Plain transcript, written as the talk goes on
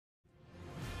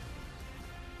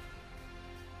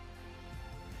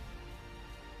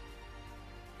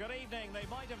evening. They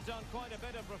might have done quite a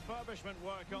bit of refurbishment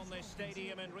work on this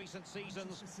stadium in recent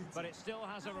seasons, but it still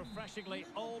has a refreshingly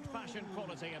old-fashioned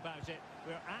quality about it.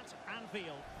 We're at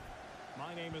Anfield.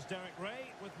 My name is Derek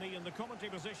Ray. With me in the commentary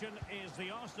position is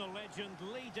the Arsenal legend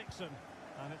Lee Dixon.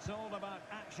 And it's all about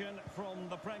action from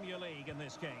the Premier League in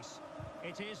this case.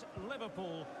 It is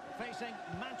Liverpool facing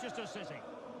Manchester City.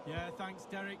 Yeah, thanks,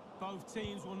 Derek. Both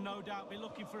teams will no doubt be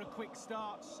looking for a quick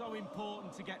start. So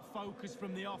important to get focus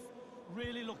from the off.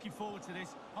 Really looking forward to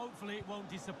this. Hopefully it won't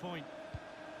disappoint.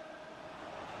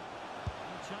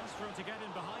 A chance for him to get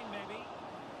in behind, maybe.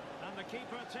 And the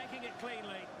keeper taking it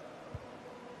cleanly.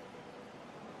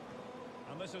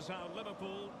 And this is how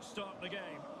Liverpool start the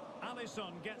game.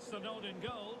 Alisson gets the nod in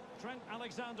goal. Trent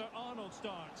Alexander-Arnold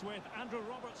starts with Andrew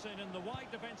Robertson in the wide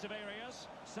defensive areas.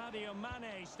 Sadio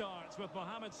Mane starts with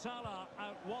Mohamed Salah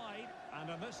out wide. And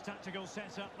in this tactical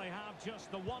setup, they have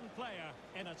just the one player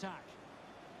in attack.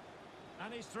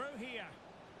 And he's through here.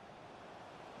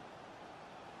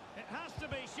 It has to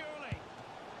be, surely.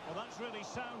 Well, that's really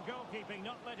sound goalkeeping,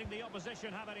 not letting the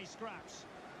opposition have any scraps.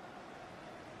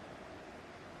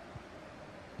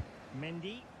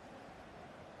 Mendy.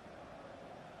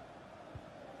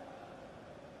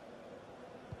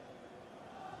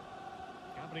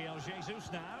 Gabriel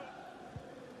Jesus now.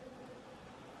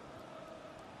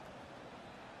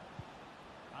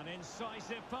 An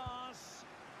incisive pass.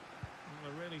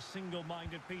 A really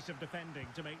single-minded piece of defending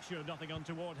to make sure nothing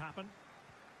untoward happened.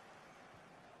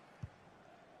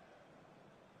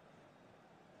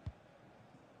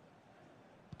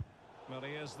 Well,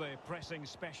 he is the pressing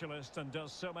specialist and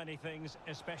does so many things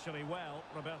especially well.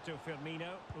 Roberto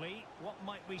Firmino. Lee, what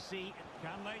might we see?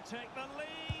 Can they take the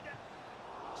lead?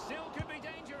 Still could be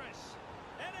dangerous.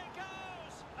 In it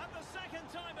goes! At the second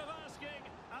time of asking.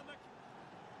 And the...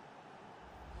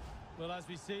 Well, as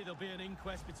we see, there'll be an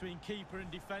inquest between keeper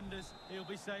and defenders. He'll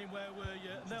be saying, where were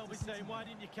you? And they'll be saying, why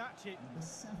didn't you catch it? Number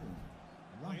 7.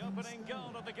 The opening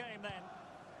goal of the game then.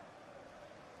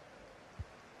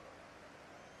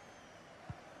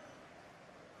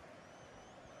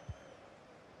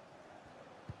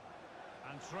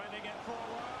 And threading it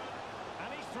forward.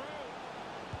 And he's through.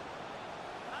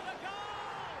 And a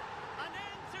goal! An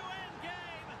end-to-end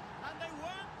game. And they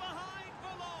weren't behind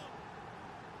for long.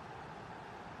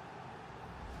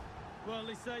 Well,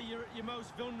 they say you're at your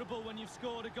most vulnerable when you've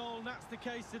scored a goal, and that's the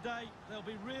case today. They'll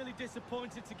be really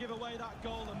disappointed to give away that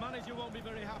goal. The manager won't be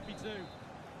very happy too.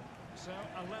 So,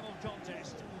 a level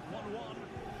contest. 1-1.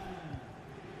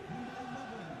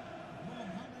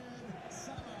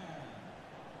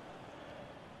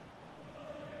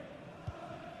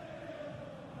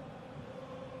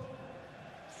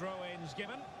 Throw-ins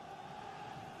given.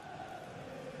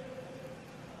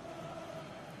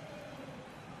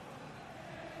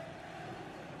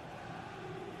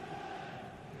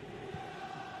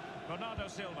 Bernardo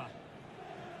Silva.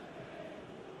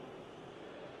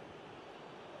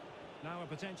 Now a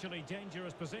potentially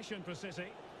dangerous position for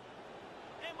City.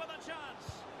 In with a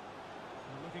chance.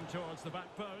 And looking towards the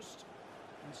back post.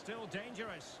 And still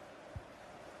dangerous.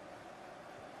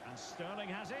 And Sterling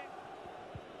has it.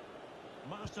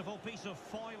 Masterful piece of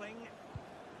foiling.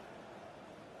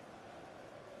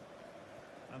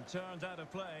 And turned out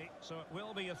of play, so it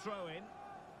will be a throw-in.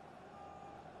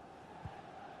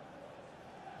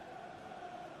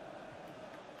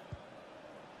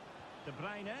 De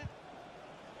Bruyne.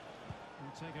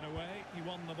 And taken away, he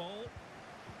won the ball.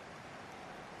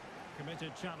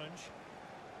 Committed challenge.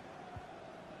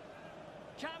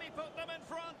 Can he put them in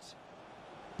front?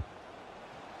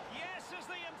 Yes is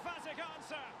the emphatic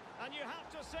answer. And you have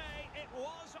to say it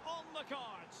was on the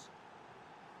cards.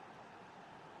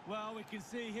 Well, we can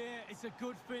see here it's a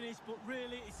good finish, but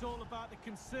really it's all about the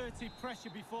concerted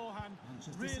pressure beforehand.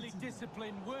 Really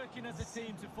disciplined, working as a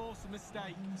team to force a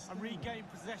mistake and regain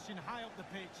possession high up the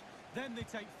pitch. Then they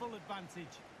take full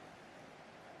advantage.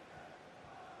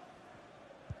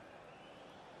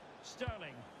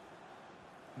 Sterling.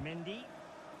 Mendy.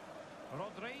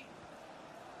 Rodri.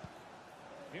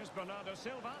 Here's Bernardo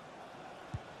Silva.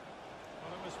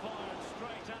 Well, it was fired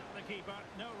straight at the keeper.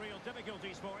 No real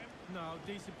difficulties for him. No,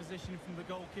 decent positioning from the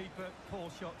goalkeeper. Poor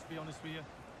shot, to be honest with you.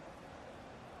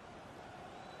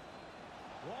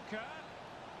 Walker.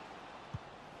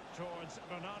 Towards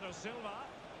Bernardo Silva.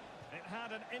 It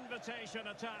had an invitation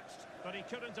attached, but he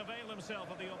couldn't avail himself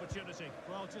of the opportunity.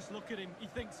 Well, just look at him. He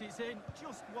thinks it's in,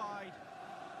 just wide.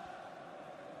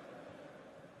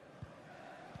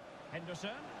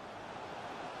 Henderson.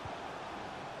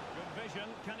 Good vision.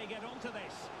 Can he get onto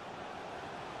this?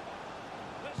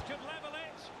 This could level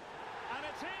it. And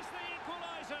it is the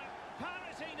equaliser.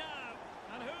 Parity now.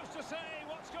 And who's to say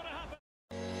what's going to happen?